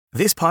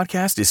This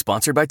podcast is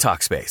sponsored by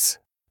Talkspace.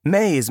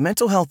 May is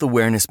Mental Health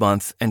Awareness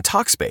Month, and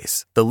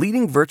Talkspace, the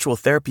leading virtual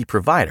therapy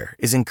provider,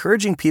 is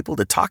encouraging people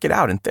to talk it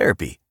out in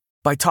therapy.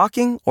 By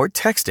talking or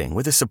texting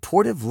with a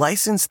supportive,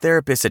 licensed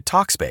therapist at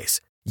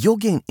Talkspace, you'll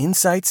gain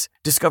insights,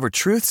 discover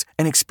truths,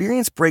 and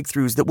experience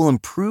breakthroughs that will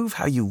improve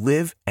how you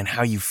live and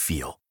how you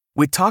feel.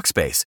 With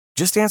Talkspace,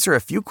 just answer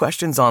a few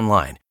questions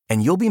online,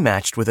 and you'll be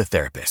matched with a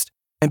therapist.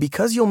 And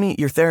because you'll meet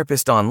your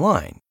therapist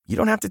online, you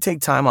don't have to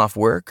take time off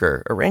work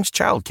or arrange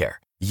childcare.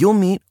 You'll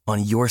meet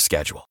on your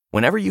schedule,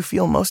 whenever you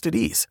feel most at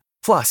ease.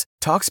 Plus,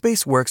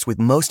 Talkspace works with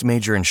most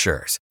major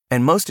insurers,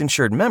 and most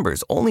insured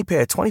members only pay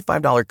a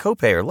 $25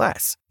 copay or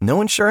less. No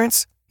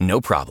insurance?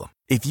 No problem.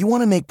 If you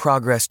want to make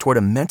progress toward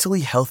a mentally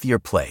healthier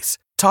place,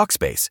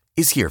 Talkspace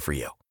is here for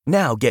you.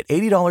 Now get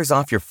 $80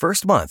 off your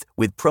first month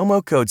with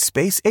promo code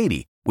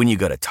SPACE80 when you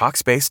go to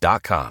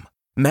Talkspace.com.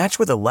 Match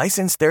with a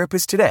licensed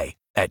therapist today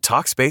at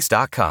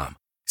Talkspace.com.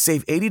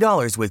 Save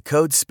 $80 with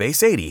code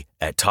SPACE80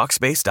 at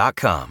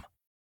Talkspace.com.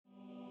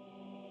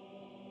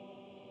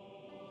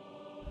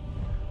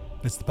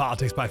 It's the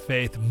Politics by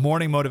Faith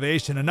morning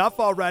motivation. Enough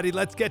already.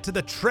 Let's get to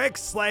the trick,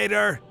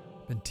 Slater.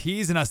 Been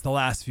teasing us the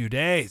last few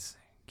days.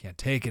 Can't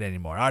take it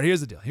anymore. All right, here's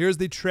the deal. Here's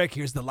the trick.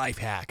 Here's the life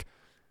hack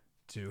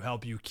to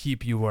help you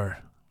keep your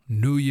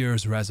New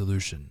Year's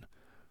resolution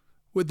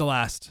with the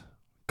last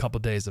couple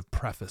days of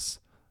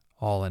preface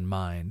all in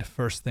mind.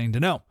 First thing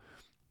to know,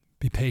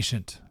 be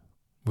patient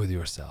with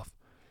yourself.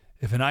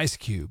 If an ice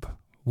cube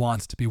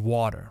wants to be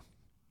water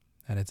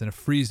and it's in a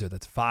freezer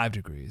that's 5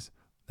 degrees,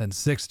 then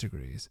 6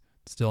 degrees,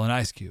 still an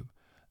ice cube.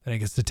 Then it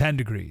gets to 10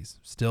 degrees,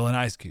 still an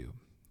ice cube.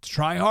 It's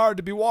trying hard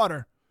to be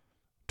water.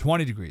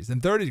 20 degrees, then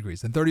 30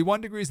 degrees, then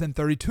 31 degrees, then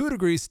 32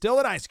 degrees, still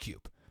an ice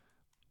cube.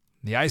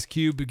 The ice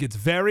cube gets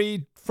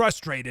very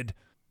frustrated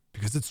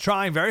because it's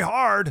trying very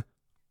hard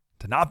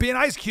to not be an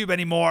ice cube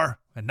anymore,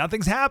 and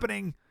nothing's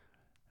happening.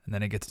 And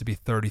then it gets to be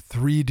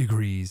 33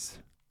 degrees,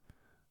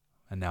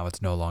 and now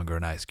it's no longer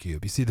an ice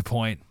cube. You see the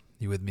point?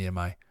 You with me in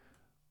my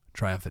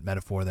triumphant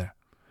metaphor there?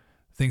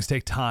 Things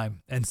take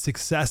time, and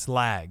success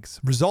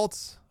lags.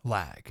 Results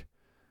lag.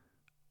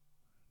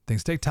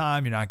 Things take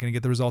time. You're not going to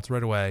get the results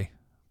right away,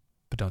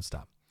 but don't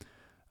stop.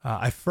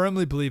 I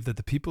firmly believe that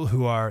the people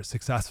who are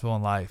successful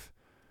in life,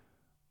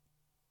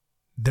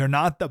 they're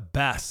not the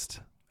best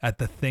at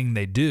the thing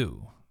they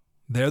do.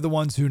 They're the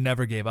ones who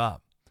never gave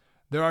up.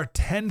 There are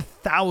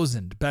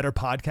 10,000 better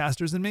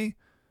podcasters than me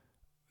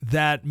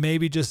that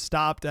maybe just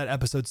stopped at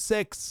episode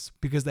 6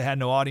 because they had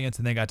no audience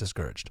and they got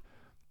discouraged.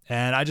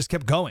 And I just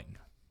kept going.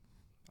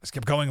 I just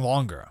kept going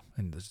longer.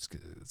 And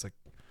it's like,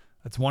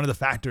 that's one of the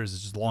factors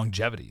is just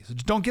longevity. So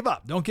just don't give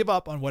up. Don't give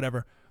up on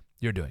whatever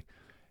you're doing.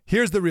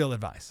 Here's the real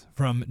advice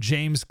from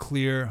James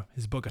Clear,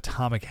 his book,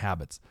 Atomic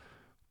Habits.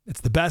 It's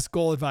the best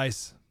goal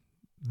advice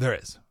there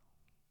is.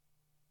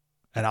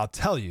 And I'll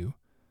tell you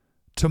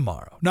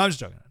tomorrow. No, I'm just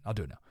joking. I'll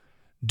do it now.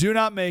 Do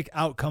not make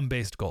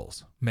outcome-based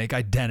goals. Make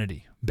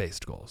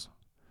identity-based goals.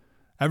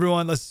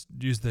 Everyone, let's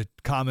use the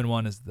common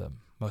one as the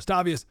most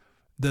obvious.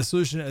 The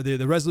solution,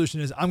 the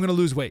resolution is I'm going to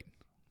lose weight.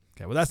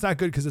 Okay, well, that's not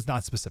good because it's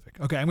not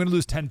specific. Okay, I'm going to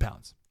lose 10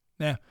 pounds.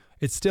 Yeah,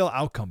 it's still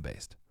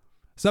outcome-based.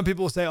 Some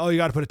people will say, oh, you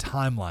got to put a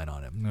timeline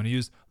on it. I'm going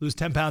to lose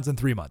 10 pounds in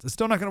 3 months. It's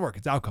still not going to work.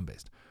 It's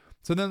outcome-based.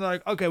 So then they're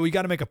like, okay, we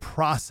got to make a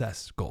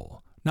process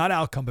goal. Not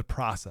outcome, but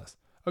process.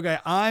 Okay,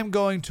 I'm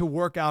going to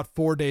work out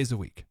 4 days a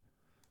week.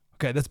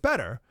 Okay, that's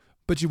better,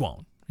 but you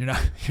won't. You're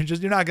not going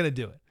to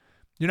do it.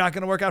 You're not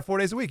going to work out 4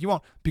 days a week. You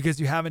won't because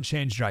you haven't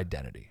changed your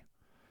identity.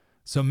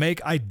 So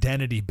make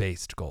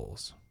identity-based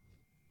goals.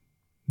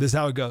 This is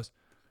how it goes.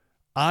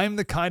 I'm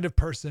the kind of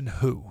person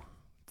who,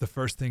 the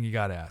first thing you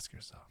got to ask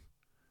yourself.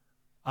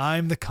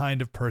 I'm the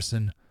kind of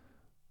person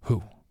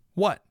who,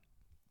 what?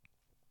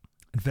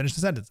 And finish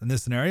the sentence. In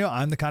this scenario,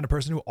 I'm the kind of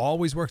person who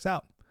always works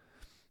out.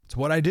 It's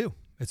what I do.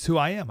 It's who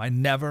I am. I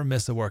never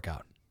miss a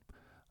workout.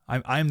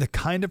 I'm the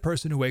kind of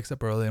person who wakes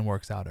up early and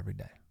works out every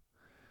day.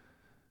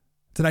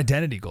 It's an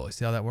identity goal. You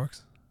see how that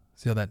works?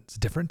 See how that's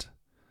different?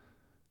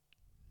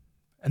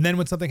 And then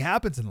when something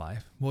happens in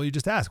life, well, you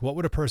just ask, what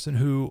would a person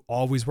who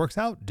always works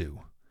out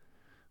do?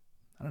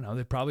 I don't know.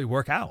 They'd probably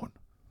work out.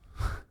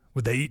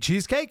 Would they eat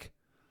cheesecake?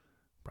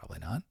 Probably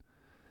not.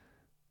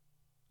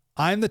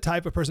 I'm the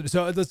type of person.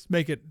 So let's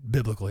make it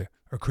biblical here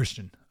or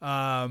Christian.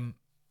 I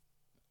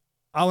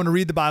want to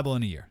read the Bible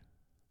in a year.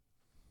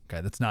 Okay,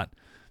 it's just not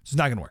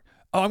going to work.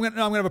 Oh,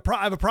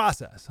 I have a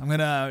process. I'm going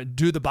to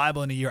do the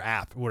Bible in a year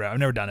app. Whatever. I've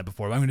never done it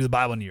before. But I'm going to do the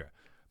Bible in a year.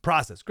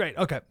 Process. Great.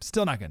 Okay.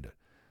 Still not going to do it.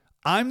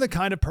 I'm the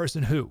kind of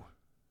person who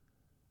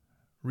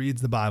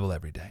reads the Bible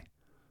every day.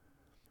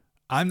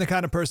 I'm the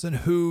kind of person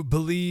who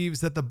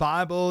believes that the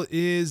Bible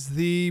is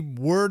the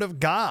Word of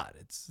God.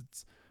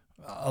 It's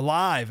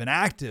alive and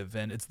active,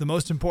 and it's the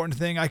most important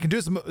thing I can do.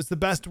 It's the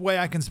best way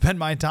I can spend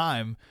my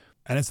time,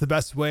 and it's the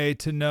best way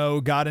to know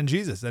God and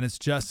Jesus, and it's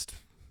just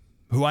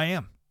who I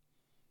am.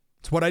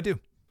 It's what I do.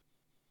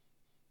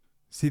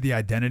 See the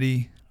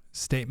identity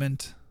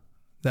statement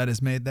that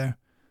is made there?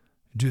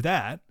 Do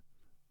that,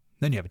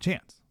 then you have a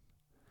chance.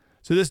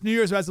 So this New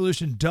Year's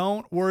resolution,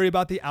 don't worry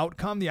about the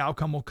outcome. The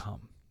outcome will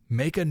come.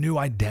 make a new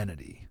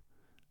identity.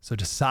 So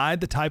decide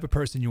the type of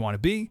person you want to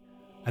be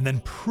and then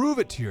prove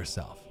it to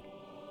yourself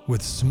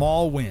with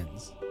small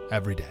wins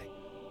every day.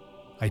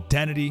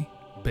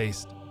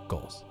 Identity-based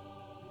goals.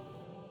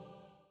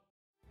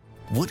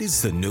 What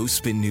is the No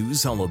Spin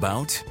News all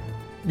about?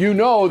 You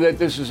know that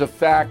this is a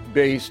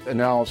fact-based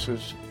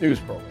analysis news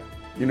program.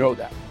 You know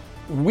that.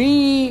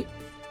 We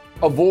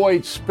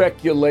avoid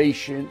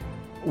speculation.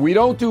 We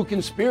don't do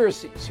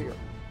conspiracies here.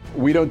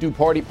 We don't do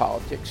party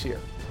politics here.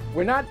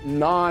 We're not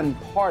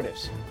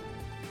nonpartisan.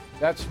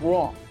 That's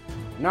wrong.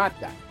 Not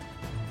that.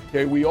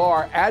 Okay, we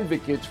are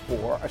advocates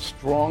for a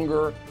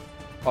stronger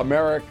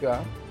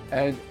America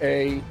and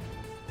a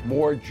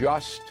more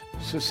just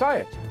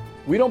society.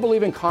 We don't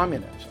believe in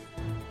communism.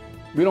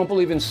 We don't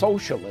believe in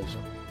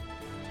socialism.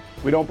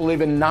 We don't believe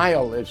in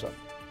nihilism.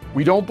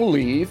 We don't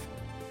believe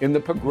in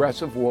the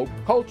progressive woke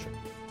culture.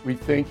 We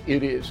think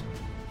it is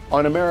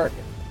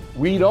un-American.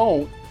 We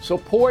don't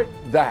support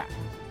that.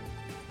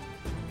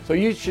 So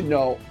you should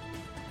know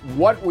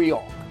what we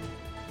are,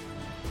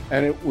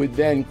 and it would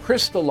then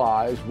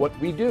crystallize what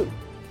we do.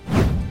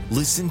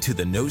 Listen to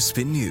the No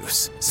Spin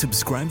News.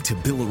 Subscribe to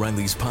Bill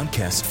O'Reilly's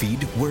podcast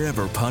feed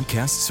wherever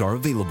podcasts are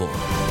available.